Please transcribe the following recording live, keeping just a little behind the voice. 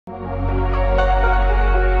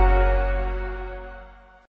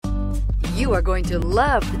You are going to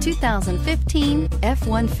love the 2015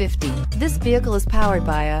 F-150. This vehicle is powered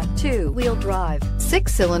by a 2-wheel drive,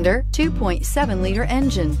 6-cylinder, 2.7-liter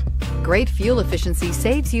engine. Great fuel efficiency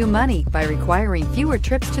saves you money by requiring fewer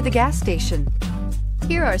trips to the gas station.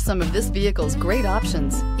 Here are some of this vehicle's great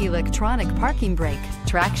options: electronic parking brake,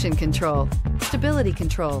 traction control, stability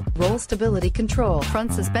control, roll stability control,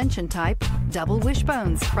 front suspension type, double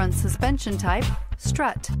wishbones, front suspension type,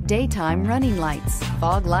 strut, daytime running lights,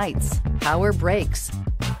 fog lights, power brakes.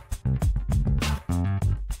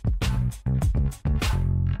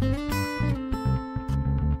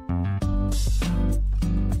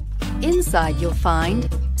 Inside you'll find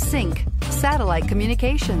sync, satellite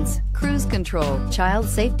communications, cruise control, child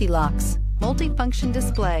safety locks, multifunction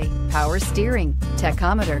display, power steering,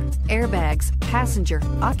 tachometer, airbags, passenger,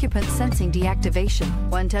 occupant sensing deactivation,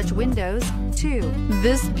 one-touch windows, too.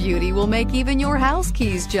 This beauty will make even your house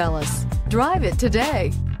keys jealous. Drive it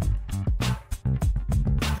today.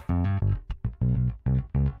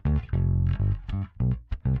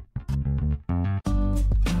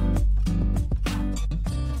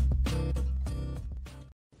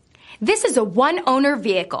 This is a one-owner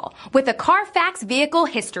vehicle with a Carfax Vehicle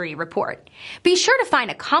History Report. Be sure to find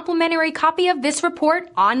a complimentary copy of this report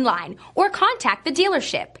online or contact the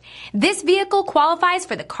dealership. This vehicle qualifies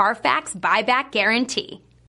for the Carfax Buyback Guarantee.